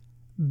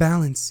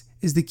Balance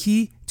is the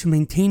key to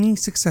maintaining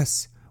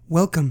success.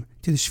 Welcome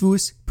to the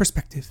Shavous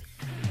Perspective.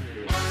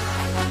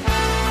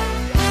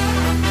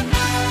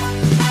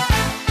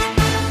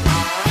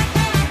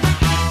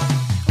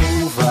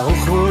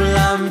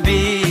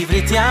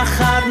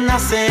 יחד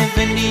נעשה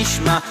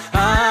ונשמע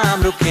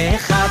אמרו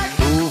כאחד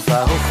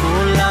ובאו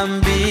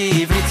כולם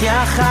בעברית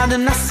יחד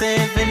נעשה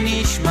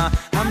ונשמע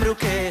אמרו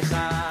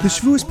כאחד. The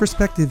Shavous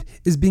Perspective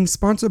is being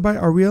sponsored by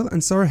Ariel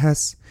and Sarah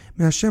Hess.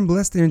 May Hashem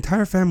bless their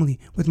entire family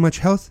with much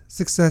health,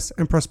 success,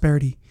 and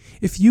prosperity.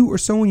 If you or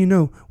someone you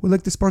know would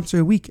like to sponsor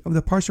a week of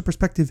the Parsha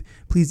Perspective,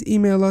 please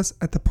email us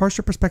at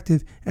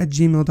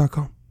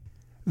theparshaperspective@gmail.com.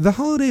 The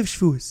holiday of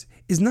Shavuos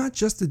is not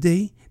just the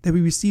day that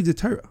we receive the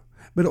Torah,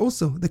 but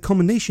also the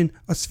culmination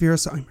of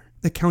Sfiras HaOmer,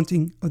 the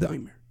counting of the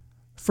Omer.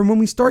 From when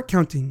we start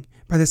counting,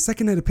 by the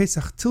second night of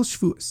Pesach till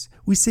Shavuos,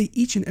 we say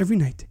each and every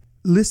night,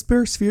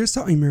 Lisper Sfiras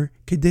HaOmer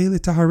Kedei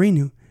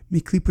L'Taharenu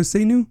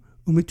Miklipusenu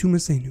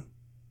Umetumasenu.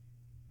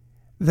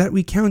 That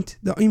we count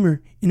the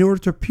Omer in order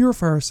to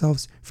purify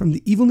ourselves from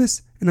the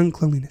evilness and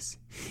uncleanliness.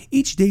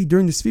 Each day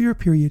during the Sfira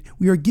period,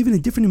 we are given a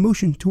different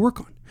emotion to work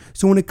on.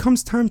 So when it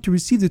comes time to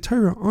receive the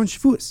Torah on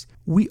Shavuos,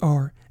 we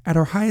are at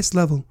our highest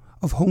level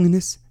of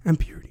holiness and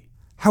purity.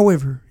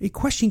 However, a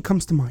question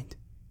comes to mind.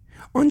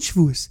 On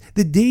Shavuos,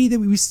 the day that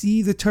we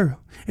receive the Torah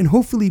and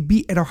hopefully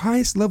be at our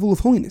highest level of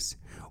holiness,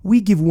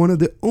 we give one of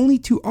the only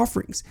two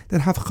offerings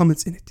that have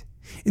chametz in it.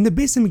 In the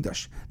Beis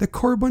HaMikdash, the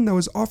korban that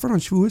was offered on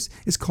Shavuos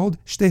is called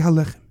Shtei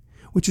HaLechem,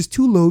 which is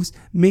 2 loaves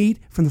made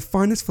from the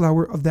finest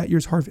flour of that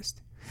year's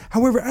harvest.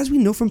 However, as we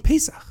know from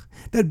Pesach,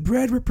 that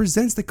bread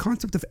represents the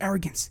concept of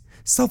arrogance,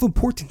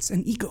 self-importance,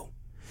 and ego.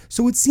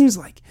 So it seems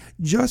like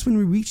just when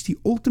we reach the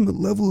ultimate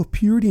level of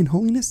purity and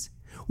holiness,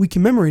 we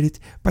commemorate it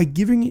by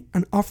giving it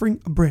an offering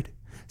of bread,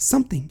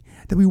 something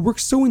that we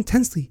worked so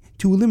intensely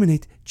to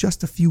eliminate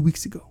just a few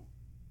weeks ago.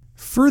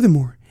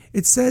 Furthermore,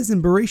 it says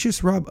in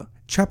Bereshis Rabbah,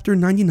 chapter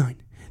 99,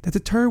 that the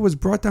Torah was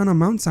brought down on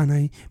Mount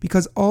Sinai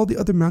because all the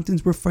other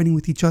mountains were fighting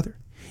with each other.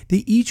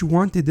 They each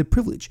wanted the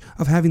privilege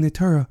of having the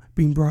Torah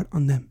being brought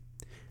on them.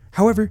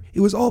 However, it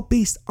was all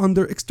based on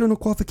their external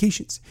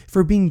qualifications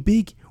for being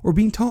big or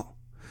being tall.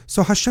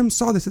 So Hashem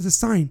saw this as a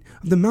sign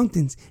of the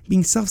mountains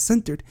being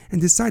self-centered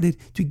and decided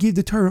to give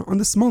the Torah on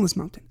the smallest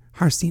mountain,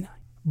 Har Sinai.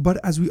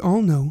 But as we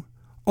all know,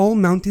 all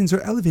mountains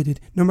are elevated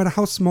no matter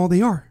how small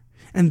they are,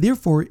 and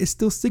therefore it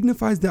still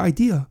signifies the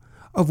idea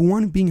of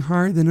one being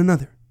higher than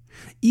another.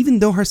 Even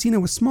though Har Sinai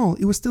was small,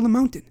 it was still a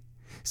mountain.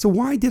 So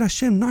why did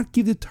Hashem not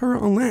give the Torah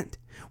on land,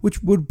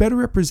 which would better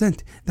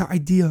represent the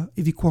idea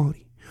of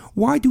equality?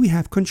 Why do we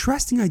have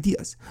contrasting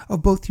ideas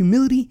of both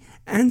humility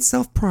and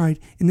self-pride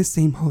in the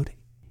same holiday?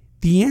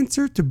 The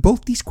answer to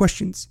both these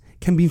questions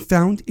can be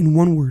found in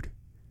one word: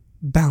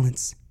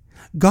 balance.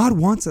 God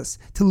wants us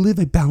to live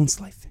a balanced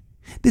life.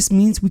 This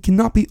means we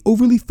cannot be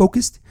overly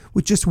focused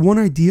with just one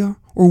idea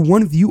or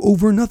one view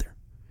over another.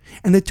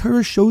 And the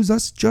Torah shows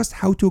us just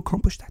how to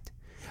accomplish that.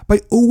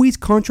 By always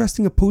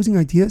contrasting opposing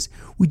ideas,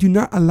 we do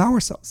not allow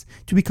ourselves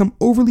to become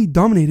overly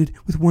dominated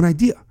with one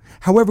idea.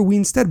 However, we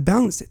instead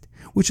balance it,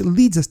 which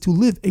leads us to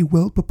live a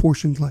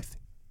well-proportioned life.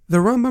 The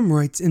Rambam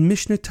writes in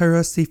Mishnah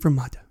Torah Sefer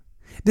Mada,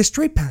 the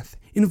straight path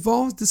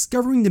involves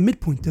discovering the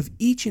midpoint of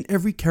each and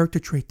every character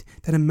trait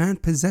that a man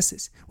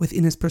possesses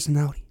within his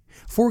personality.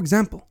 For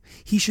example,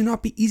 he should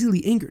not be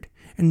easily angered,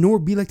 and nor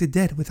be like the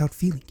dead without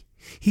feeling.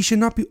 He should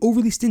not be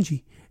overly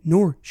stingy,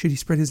 nor should he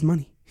spread his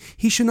money.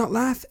 He should not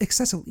laugh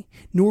excessively,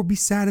 nor be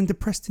sad and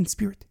depressed in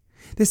spirit.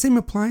 The same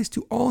applies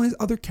to all his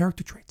other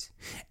character traits.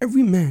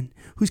 Every man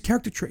whose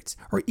character traits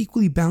are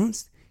equally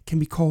balanced can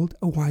be called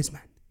a wise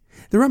man.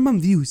 The Rambam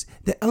views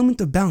the element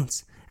of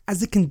balance as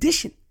the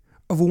condition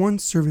of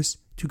one's service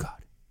to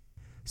God.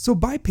 So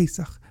by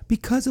Pesach,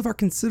 because of our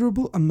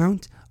considerable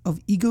amount of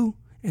ego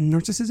and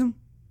narcissism,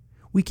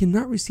 we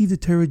cannot receive the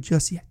Torah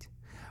just yet,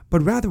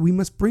 but rather we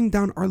must bring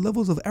down our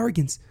levels of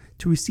arrogance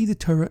to receive the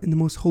Torah in the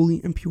most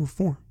holy and pure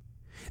form.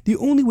 The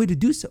only way to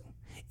do so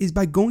is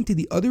by going to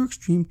the other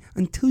extreme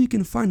until you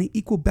can find an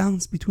equal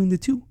balance between the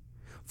two.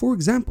 For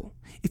example,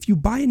 if you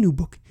buy a new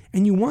book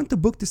and you want the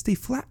book to stay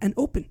flat and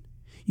open,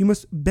 you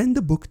must bend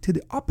the book to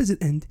the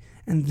opposite end,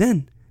 and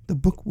then the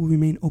book will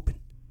remain open.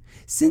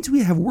 Since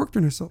we have worked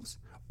on ourselves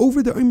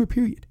over the Omer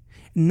period,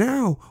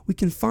 now we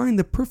can find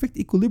the perfect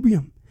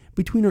equilibrium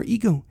between our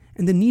ego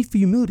and the need for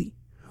humility,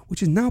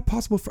 which is now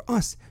possible for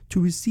us to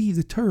receive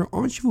the Torah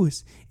on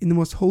Shavuos in the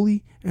most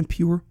holy and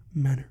pure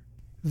manner.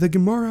 The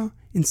Gemara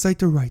in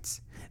Saita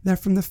writes that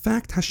from the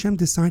fact Hashem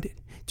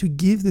decided to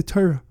give the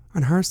Torah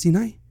on Har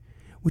Sinai,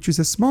 which is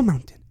a small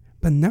mountain,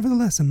 but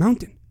nevertheless a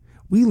mountain,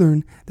 we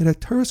learn that a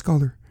Torah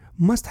scholar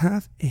must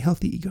have a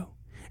healthy ego,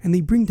 and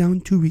they bring down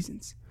 2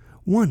 reasons.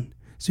 1,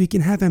 so he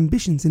can have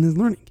ambitions in his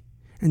learning,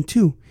 and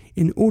 2,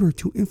 in order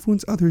to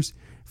influence others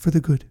for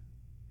the good.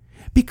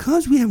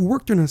 Because we have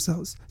worked on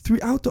ourselves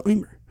throughout the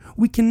Omer,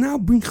 we can now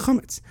bring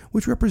chametz,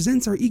 which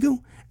represents our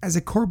ego, as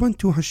a korban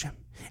to Hashem,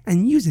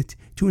 and use it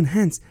to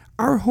enhance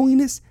our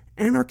holiness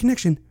and our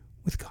connection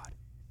with God.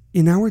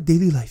 In our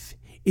daily life,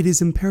 it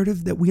is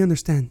imperative that we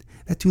understand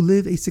that to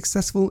live a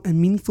successful and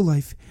meaningful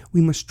life,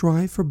 we must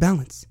strive for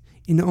balance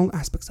in all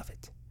aspects of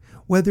it.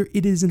 Whether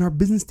it is in our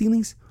business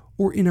dealings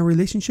or in our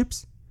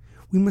relationships,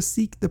 we must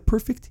seek the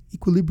perfect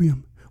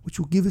equilibrium, which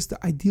will give us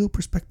the ideal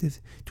perspective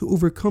to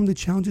overcome the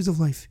challenges of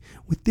life.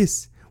 With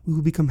this, we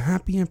will become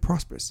happy and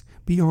prosperous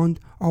beyond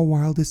our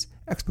wildest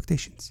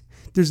expectations.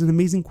 There's an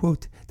amazing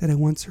quote that I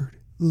once heard.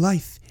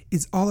 Life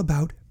is all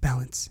about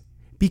balance.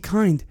 Be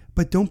kind,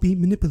 but don't be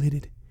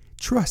manipulated.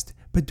 Trust,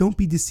 but don't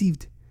be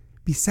deceived.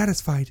 Be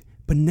satisfied,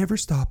 but never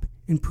stop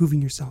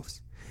improving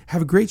yourselves.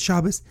 Have a great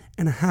Shabbos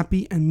and a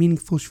happy and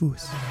meaningful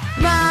Shavuos.